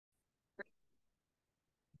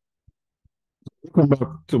Welcome back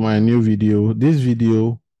to my new video. This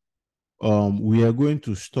video, we are going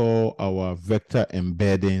to store our vector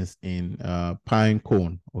embeddings in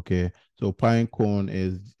Pinecone. Okay, so Pinecone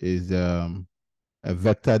is a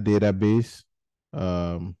vector database,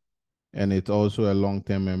 um, and it's also a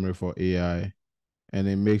long-term memory for AI, and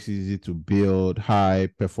it makes it easy to build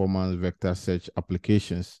high-performance vector search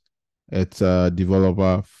applications. It's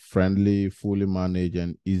developer friendly, fully managed,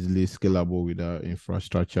 and easily scalable without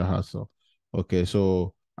infrastructure hassle. Okay,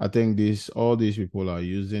 so I think all these people are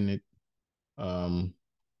using it. Um,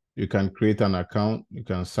 you can create an account, you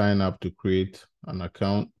can sign up to create an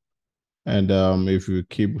account. And if you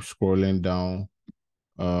keep scrolling down,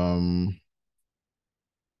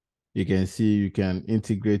 you can see you can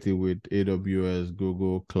integrate it with AWS,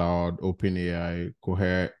 Google Cloud, OpenAI,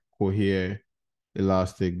 Cohere,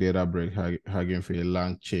 Elastic, Databricks, Hugging Face,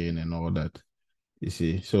 LangChain, and all that. You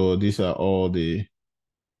see, so these are all the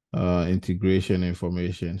integration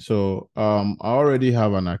information. So I already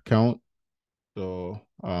have an account. So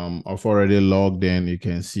I've already logged in. You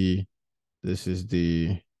can see this is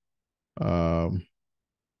the um,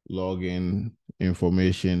 login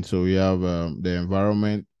information. So we have the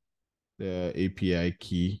environment, the API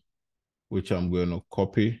key, which I'm going to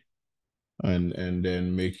copy and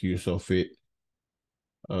then make use of it.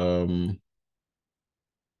 So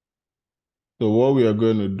what we are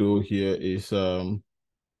going to do here is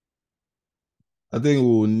I think we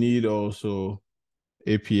will need also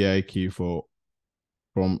API key from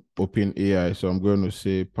OpenAI. So I'm going to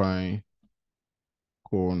say Pinecone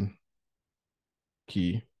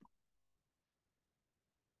key.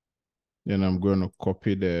 Then I'm going to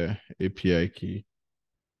copy the API key.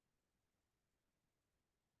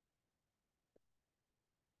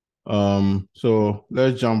 So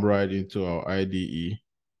let's jump right into our IDE.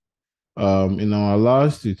 In our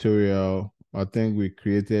last tutorial, I think we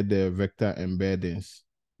created the vector embeddings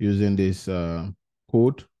using this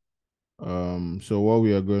code. So what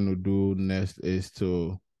we are going to do next is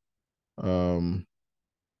to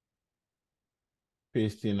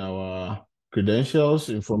paste in our credentials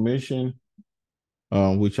information,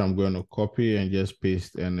 which I'm going to copy and just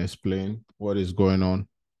paste and explain what is going on.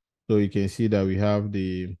 So you can see that we have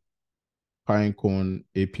the Pinecone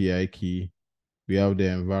API key, we have the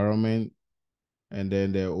environment, and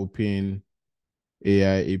then the Open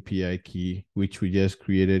AI API key, which we just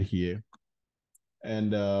created here.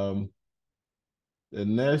 And the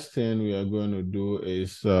next thing we are going to do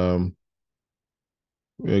is we're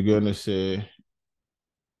going to say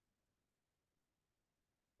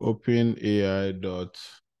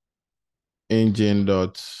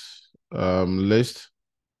openai.engine.list,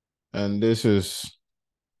 and this is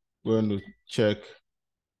going to check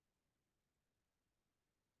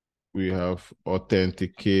we have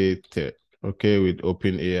authenticated, okay, with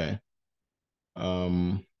OpenAI.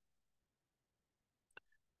 So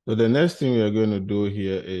the next thing we are going to do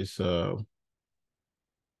here is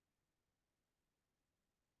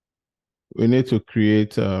we need to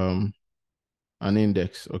create an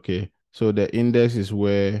index, okay? So the index is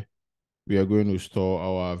where we are going to store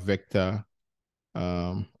our vector,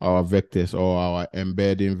 our vectors or our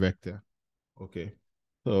embedding vector, okay?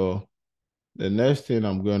 So the next thing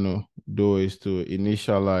I'm going to do is to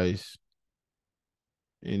initialize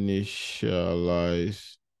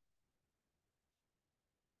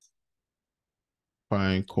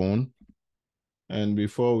Pinecone. And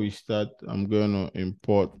before we start, I'm going to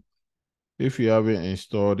import. If you haven't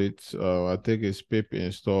installed it, I think it's pip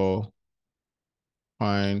install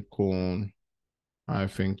Pinecone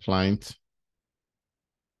 -client.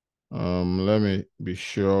 Let me be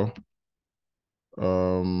sure.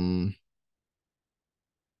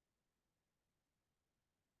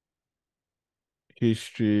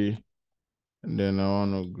 History, and then I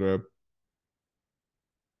want to grab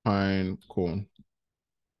Pinecone.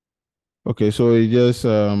 Okay, so it just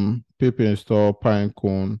pip install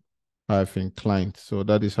Pinecone-client. So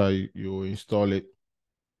that is how you install it.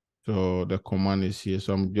 So the command is here.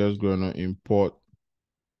 So I'm just going to import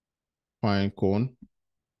Pinecone.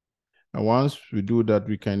 And once we do that,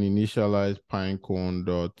 we can initialize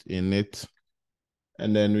pinecone.init.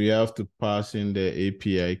 And then we have to pass in the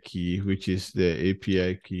API key, which is the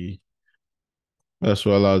API key, as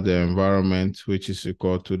well as the environment, which is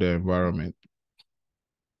equal to the environment.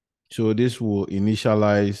 So this will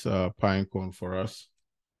initialize Pinecone for us.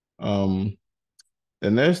 The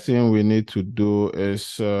next thing we need to do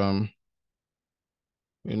is we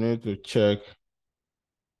need to check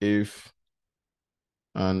if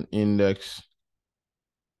an index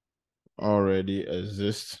already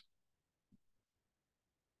exists.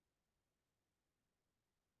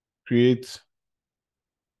 Create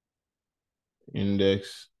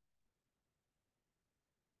index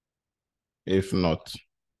if not.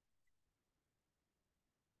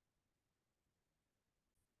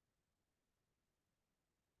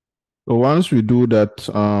 So once we do that,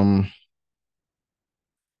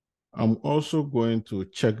 I'm also going to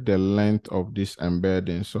check the length of this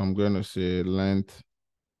embedding. So I'm going to say length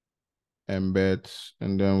embeds,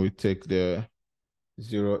 and then we take the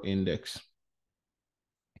 0 index.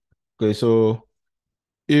 Okay, so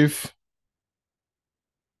if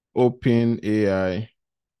OpenAI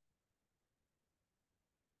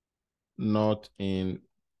not in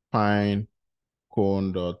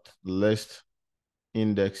Pinecone.list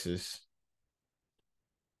indexes,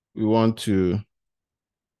 we want to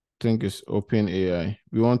think it's OpenAI.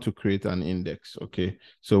 We want to create an index. Okay,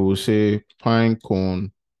 so we'll say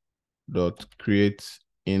Pinecone.create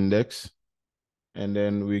index, and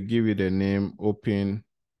then we give it a name OpenAI,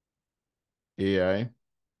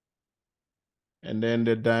 and then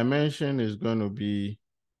the dimension is going to be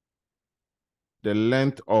the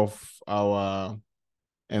length of our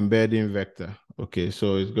embedding vector. Okay,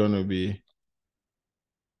 so it's going to be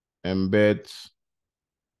embed,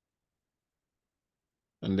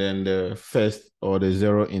 and then the first or the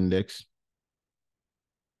 0 index.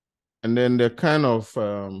 And then the kind of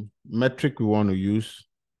metric we want to use.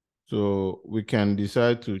 So we can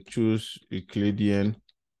decide to choose Euclidean,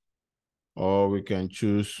 or we can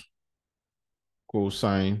choose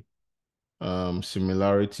cosine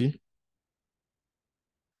similarity.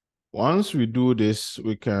 Once we do this,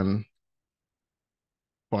 we can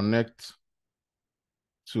connect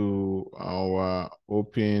to our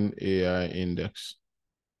OpenAI index.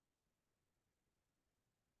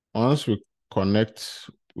 Once we connect,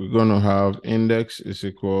 we're going to have index is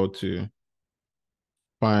equal to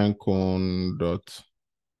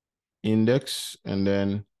Pinecone.index, and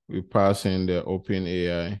then we pass in the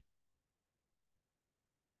OpenAI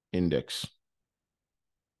index.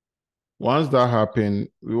 Once that happens,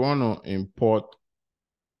 we want to import,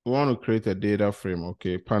 we want to create a data frame,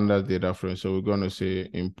 okay, pandas data frame. So we're going to say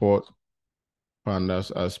import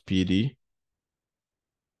pandas as PD.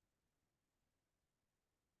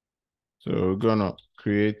 So we're going to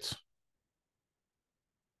create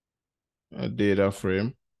a data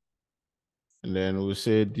frame, and then we'll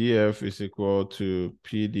say df is equal to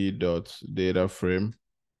pd.data frame,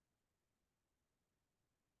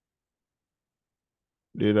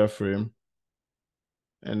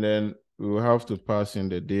 and then we will have to pass in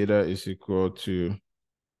the data is equal to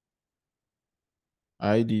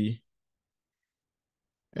ID,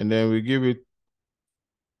 and then we give it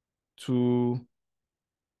 2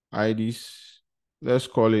 IDs. Let's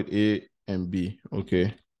call it A and B,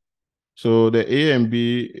 okay? So the A and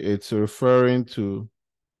B, it's referring to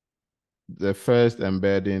the first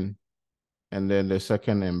embedding and then the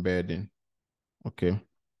second embedding, okay?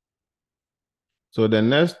 So the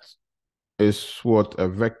next is what? A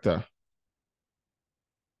vector,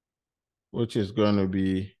 which is going to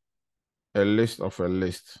be a list of a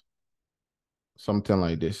list, something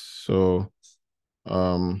like this. So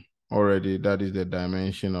already that is the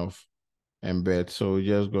dimension of embed. So we're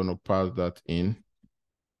just going to pass that in,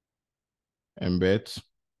 embed,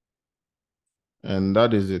 and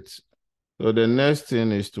that is it. So the next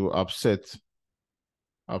thing is to upset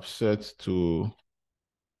to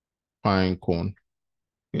Pinecone.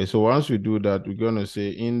 Okay, so once we do that, we're going to say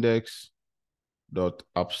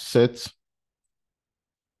index.upset,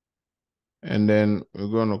 and then we're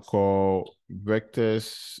going to call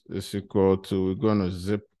vectors is equal to, we're going to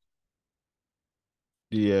zip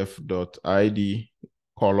df.id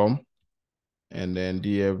column, and then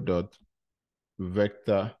df.vector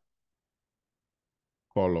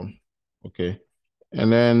column. Okay,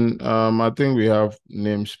 and then I think we have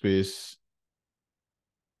namespace.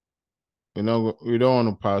 We don't want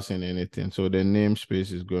to pass in anything, so the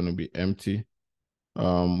namespace is going to be empty.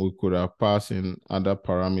 We could have passed in other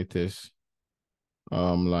parameters,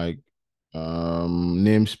 like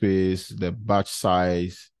namespace, the batch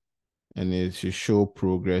size, and it should show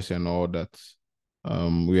progress and all that.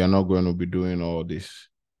 We are not going to be doing all this,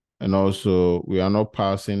 and also we are not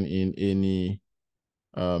passing in any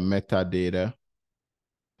metadata.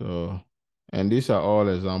 So, and these are all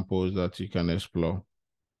examples that you can explore.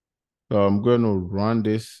 So I'm going to run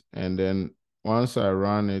this, and then once I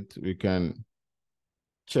run it, we can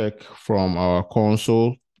check from our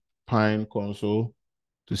console, Pine console,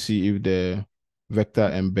 to see if the vector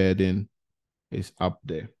embedding is up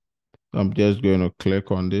there. So I'm just going to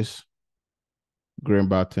click on this green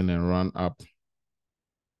button and run up.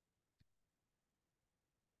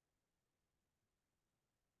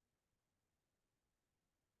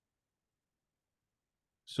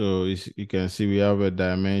 So you can see we have a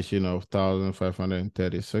dimension of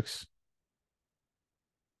 1536.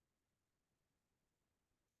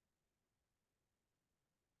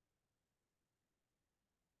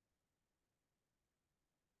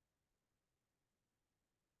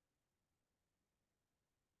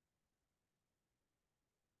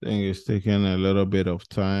 I think it's taking a little bit of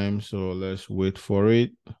time, so let's wait for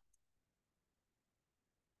it.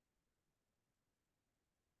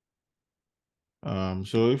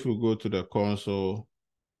 So if we go to the console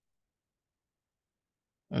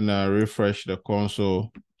and I refresh the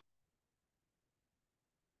console,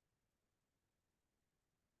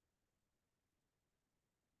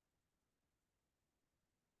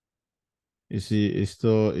 you see it's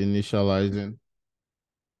still initializing.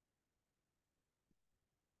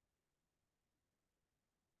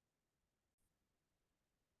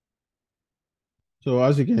 So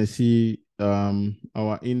as you can see,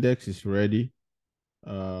 our index is ready.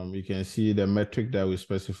 You can see the metric that we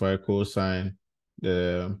specify, cosine,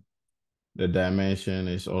 the dimension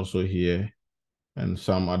is also here, and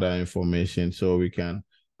some other information. So we can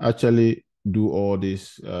actually do all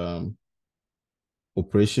these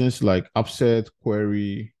operations like upset,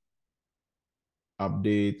 query,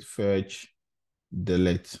 update, fetch,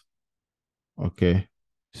 delete. Okay.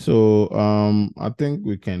 So I think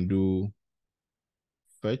we can do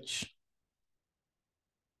fetch.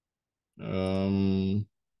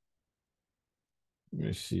 Let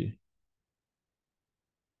me see.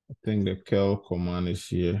 I think the curl command is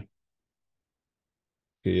here.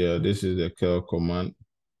 Okay, yeah, this is the curl command.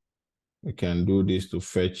 We can do this to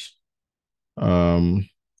fetch the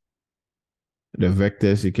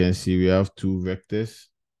vectors. You can see we have 2 vectors.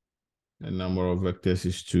 The number of vectors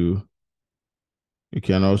is 2. You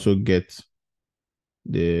can also get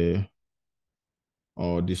the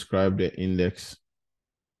or describe the index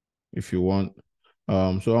if you want.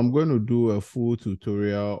 So I'm going to do a full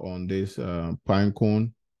tutorial on this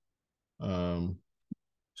Pinecone.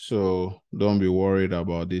 So don't be worried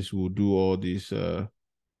about this. We'll do all these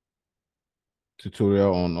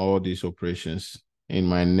tutorial on all these operations in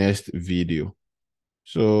my next video.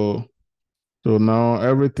 So now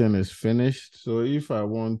everything is finished. So if I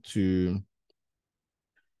want to,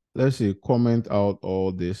 let's say, comment out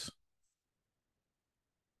all this.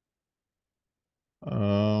 I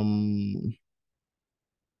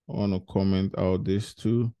want to comment out this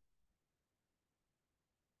too.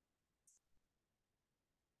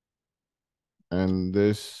 And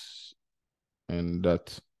this and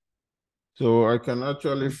that. So I can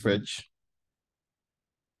actually fetch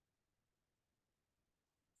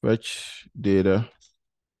data.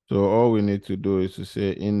 So all we need to do is to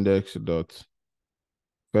say index dot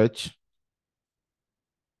fetch.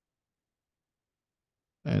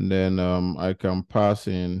 And then I can pass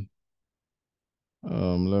in,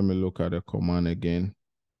 let me look at the command again.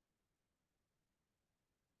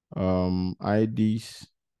 IDs.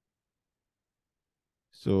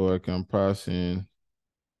 So I can pass in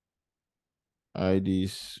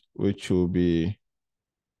IDs, which will be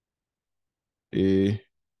A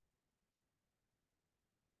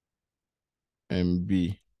and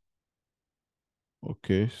B.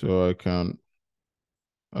 Okay, so I can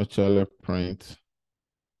actually print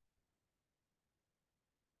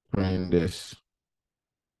this.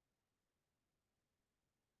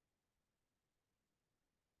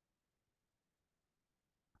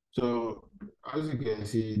 So as you can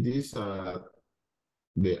see, these are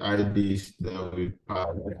the IDs that we pass.